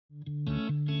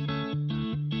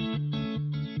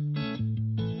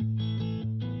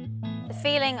The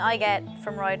feeling I get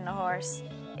from riding a horse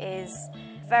is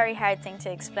a very hard thing to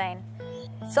explain.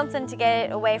 Something to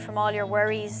get away from all your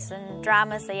worries and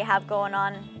dramas that you have going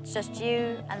on. It's just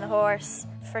you and the horse.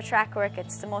 For track work,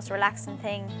 it's the most relaxing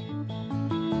thing.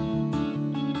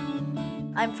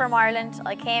 I'm from Ireland.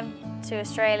 I came to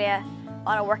Australia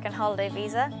on a working holiday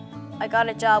visa. I got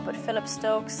a job with Philip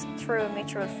Stokes through a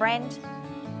mutual friend.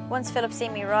 Once Philip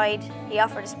seen me ride, he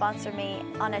offered to sponsor me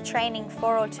on a training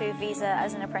 402 visa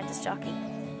as an apprentice jockey.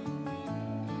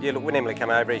 Yeah, look, when Emily came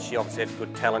over, she obviously had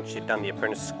good talent. She'd done the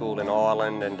apprentice school in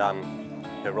Ireland, and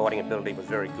her riding ability was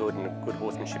very good and good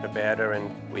horsemanship about her. And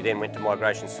we then went to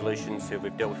Migration Solutions, who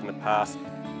we've dealt with in the past.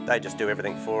 They just do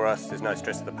everything for us. There's no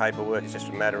stress of the paperwork. It's just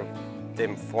a matter of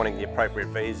them finding the appropriate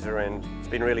visa, and it's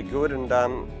been really good. And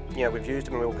you know, we've used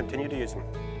them and we will continue to use them.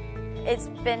 It's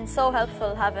been so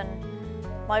helpful having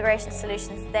Migration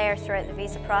Solutions there throughout the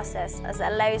visa process, as it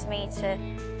allows me to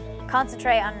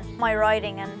concentrate on my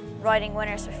riding and riding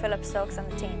winners for Philip Stokes and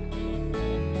the team.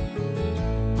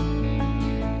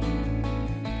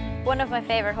 One of my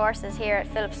favourite horses here at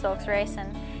Philip Stokes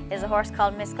Racing is a horse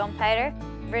called Miss Gunpowder.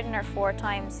 I've ridden her 4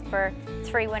 times for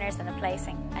 3 winners and a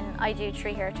placing, and I do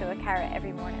treat her to a carrot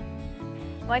every morning.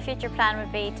 My future plan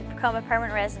would be to become a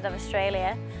permanent resident of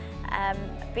Australia,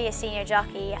 be a senior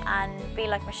jockey and be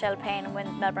like Michelle Payne and win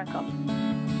the Melbourne Cup.